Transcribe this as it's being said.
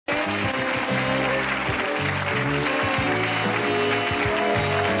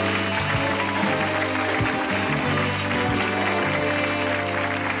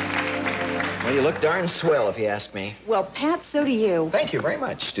darn swell, if you ask me. Well, Pat, so do you. Thank you very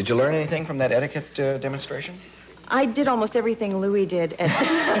much. Did you learn anything from that etiquette demonstration? I did almost everything Louie did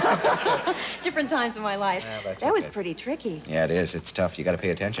at different times in my life. Well, that was pretty tricky. Yeah, it is. It's tough. You got to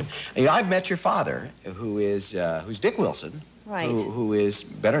pay attention. You know, I've met your father, who's Dick Wilson. Right. Who is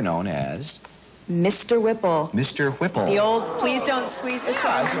better known as... Mr. Whipple. Mr. Whipple. The old, please don't squeeze the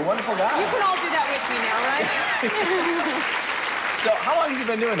Yeah, he's a wonderful guy. You can all do that with me now, right? So, how long have you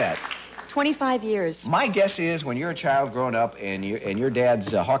been doing that? 25 years. My guess is when you're a child growing up and your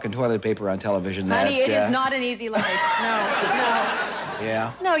dad's hawking toilet paper on television, Honey, it is not an easy life. No.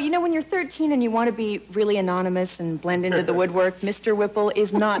 Yeah. No, you know, when you're 13 and you want to be really anonymous and blend into the woodwork, Mr. Whipple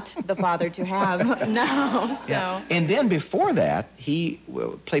is not the father to have. No, so. Yeah. And then before that, he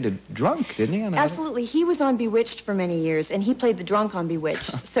played a drunk, didn't he? Absolutely. He was on Bewitched for many years, and he played the drunk on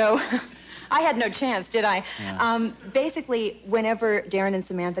Bewitched. So I had no chance, did I? Yeah. Basically, whenever Darren and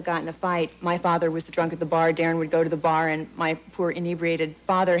Samantha got in a fight, my father was the drunk at the bar. Darren would go to the bar, and my poor inebriated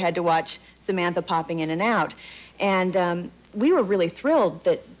father had to watch Samantha popping in and out. And we were really thrilled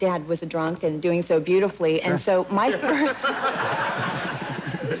that Dad was a drunk and doing so beautifully. Sure. And so my first...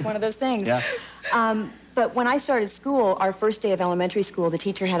 It's one of those things. Yeah. But when I started school, our first day of elementary school, the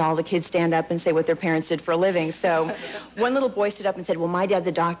teacher had all the kids stand up and say what their parents did for a living. So one little boy stood up and said, well, my dad's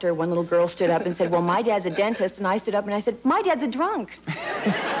a doctor. One little girl stood up and said, well, my dad's a dentist. And I stood up and I said, my dad's a drunk.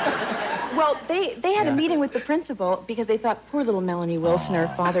 Well, they had a meeting with the principal because they thought, poor little Melanie Wilson, her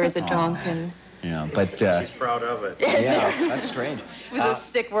father is a drunk. And yeah, but... She's proud of it. Yeah, that's strange. It was a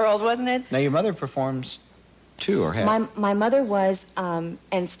sick world, wasn't it? Now, your mother performs, too, or had? My mother was,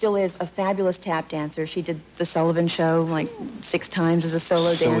 and still is, a fabulous tap dancer. She did the Sullivan Show, like, 6 times as a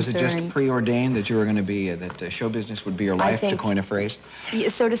solo dancer. So was it just preordained that you were going to be, that show business would be your life, to coin a phrase?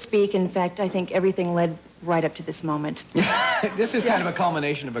 So to speak. In fact, I think everything led right up to this moment. This is kind of a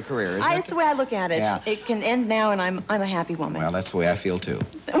culmination of a career, isn't it? That's the way I look at it. Yeah. It can end now, and I'm a happy woman. Well, that's the way I feel, too.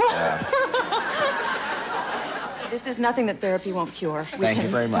 This is nothing that therapy won't cure. Thank you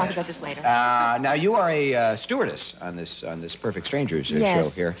very much. We can talk about this later. Now, you are a stewardess on this Perfect Strangers show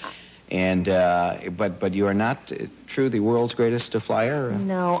here. And, but you are not true the world's greatest flyer?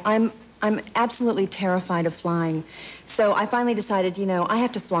 No, I'm absolutely terrified of flying. So I finally decided, you know, I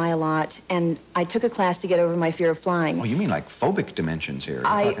have to fly a lot, and I took a class to get over my fear of flying. Oh, you mean like phobic dimensions here? You're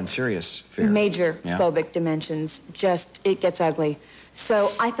talking serious fear. Major phobic dimensions. Just, it gets ugly.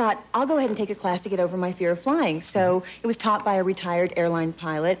 So I thought, I'll go ahead and take a class to get over my fear of flying. So it was taught by a retired airline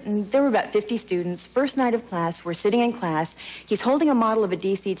pilot, and there were about 50 students. First night of class, we're sitting in class. He's holding a model of a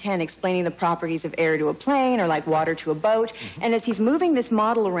DC-10 explaining the properties of air to a plane or like water to a boat. And as he's moving this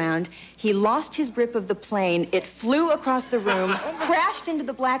model around, he lost his grip of the plane. It flew across the room, crashed into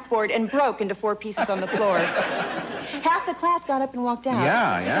the blackboard, and broke into 4 pieces on the floor. Half the class got up and walked out.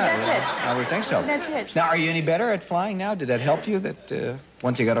 Yeah. So that's it. I would think so. That's it. Now, are you any better at flying now? Did that help you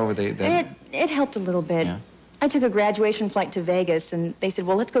once you got over the... It helped a little bit. Yeah. I took a graduation flight to Vegas, and they said,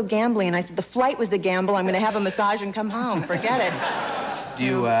 well, let's go gambling. And I said, the flight was the gamble. I'm going to have a massage and come home. Forget it. Do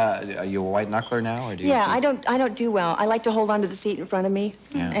you, are you a white knuckler now? Or do you yeah, I don't do well. I like to hold on to the seat in front of me.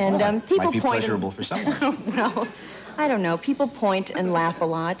 Yeah. And well, people might be point pleasurable for someone. Well, I don't know. People point and laugh a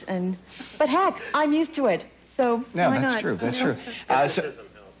lot. But heck, I'm used to it. So yeah, why that's not? true. That's true.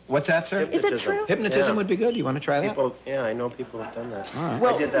 What's that, sir? Is it true? Hypnotism would be good. You want to try that? Yeah, I know people have done that. All right.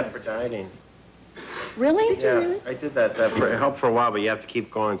 Well, I did that for dieting. Really? Yeah, I did that. It helped for a while, but you have to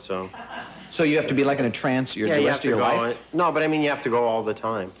keep going, so... So you have to be like in a trance the rest of your life? No, but I mean, you have to go all the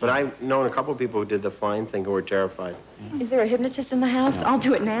time. But I've known a couple of people who did the flying thing who were terrified. Is there a hypnotist in the house? No. I'll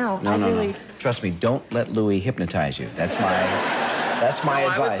do it now. No. Trust me, don't let Louie hypnotize you. That's my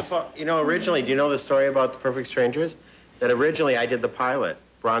advice. You know, originally, do you know the story about the Perfect Strangers? That originally I did the pilot,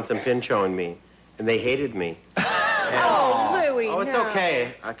 Bronson, Pinchot, and me, and they hated me. Oh, Louie, oh, it's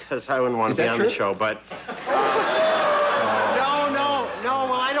okay, because I wouldn't want to be on the show, but... No,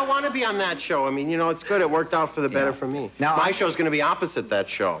 well, I don't want to be on that show. I mean, you know, it's good. It worked out for the better for me. Now, my show's going to be opposite that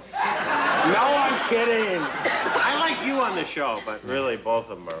show. No, I'm kidding. I like you on the show, but really, both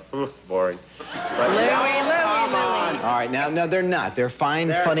of them are boring. But Louie. Come on. All right, now they're not. They're fine,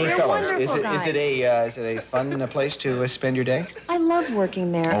 funny fellows. Is it a fun place to spend your day? I love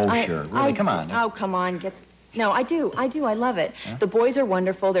working there. Oh, sure. Really, come on. Oh, come on. No, I do. I love it. Huh? The boys are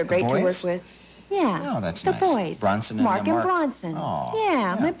wonderful. They're great to work with. Yeah. Oh, that's the nice. boys. Bronson and Mark and Bronson. Oh,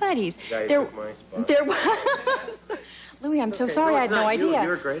 yeah, my buddies. They're Louie, I'm so sorry. I had no idea. You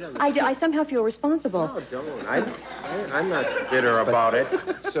were great on the show. I somehow feel responsible. No, don't. I'm not bitter about it.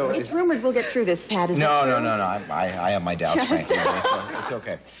 So it's rumored we'll get through this, Pat. Is no, it true? no. I have my doubts, frankly. It's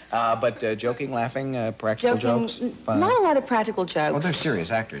okay. But joking, laughing, practical jokes? Fun. Not a lot of practical jokes. Well, they're serious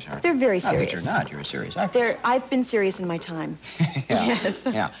actors, aren't they? They're very serious. Not that you're not. You're a serious actor. I've been serious in my time. Yeah. Yes.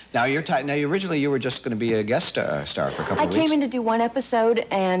 Yeah. Now, originally you were just going to be a guest star for a couple of weeks. I came in to do one episode,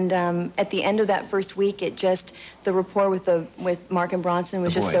 and at the end of that first week, the rapport with Mark and Bronson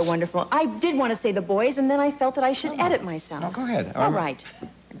was just so wonderful. I did want to say the boys, and then I felt that I should edit myself. No, go ahead. All right.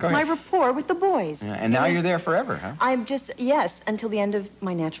 Go ahead. My rapport with the boys. Yeah, and now you're there forever, huh? Yes, until the end of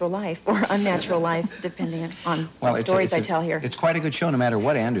my natural life, or unnatural life, depending on what stories I tell here. It's quite a good show, no matter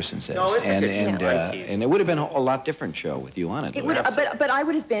what Anderson says. No, it's a good show. And it would have been a lot different show with you on it. It would, but I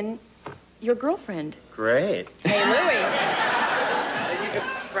would have been your girlfriend. Great. Hey, Louie. You could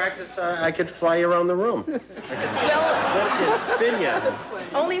practice. I could fly you around the room. Well, spin you.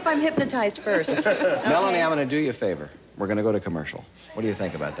 Only if I'm hypnotized first. Melanie, I'm going to do you a favor. We're going to go to commercial. What do you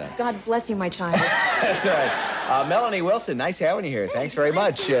think about that? God bless you, my child. That's right. Melanie Wilson, nice having you here. Thanks very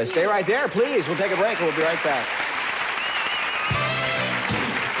much. Stay right there, please. We'll take a break and we'll be right back.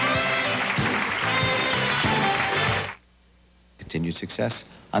 Continued success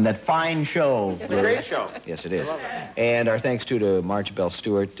on that fine show. It's a great show. Yes, it is. And our thanks to Marge Bell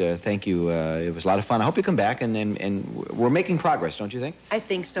Stewart. Thank you. It was a lot of fun. I hope you come back, and we're making progress, don't you think? I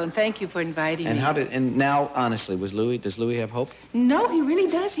think so, and thank you for inviting me. And now, honestly, does Louie have hope? No, he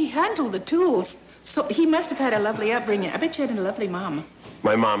really does. He handled the tools. So he must have had a lovely upbringing. I bet you had a lovely mom.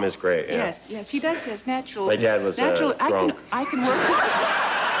 My mom is great, yeah. Yes, he does. He has natural... My dad was natural. drunk. I can work with him.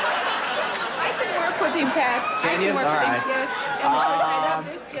 I can work with him, Pat. Can you? I can work All with right. him, yes. And I love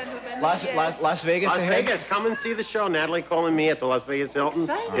this gentleman. Las Vegas. Las ahead? Vegas, come and see the show. Natalie Cole and me at the Las Vegas Hilton.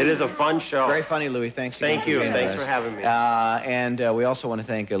 Exciting. It is a fun show. Very funny, Louie. Thanks again. Thank you. For being Thanks with for us. having me. And we also want to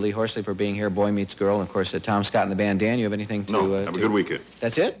thank Lee Horsley for being here. Boy Meets Girl. And, of course, Tom Scott and the band. Dan, you have anything to... No, have a good weekend.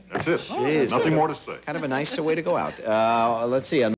 That's it? That's it. Jeez. Nothing more to say. Kind of a nice way to go out. Let's see.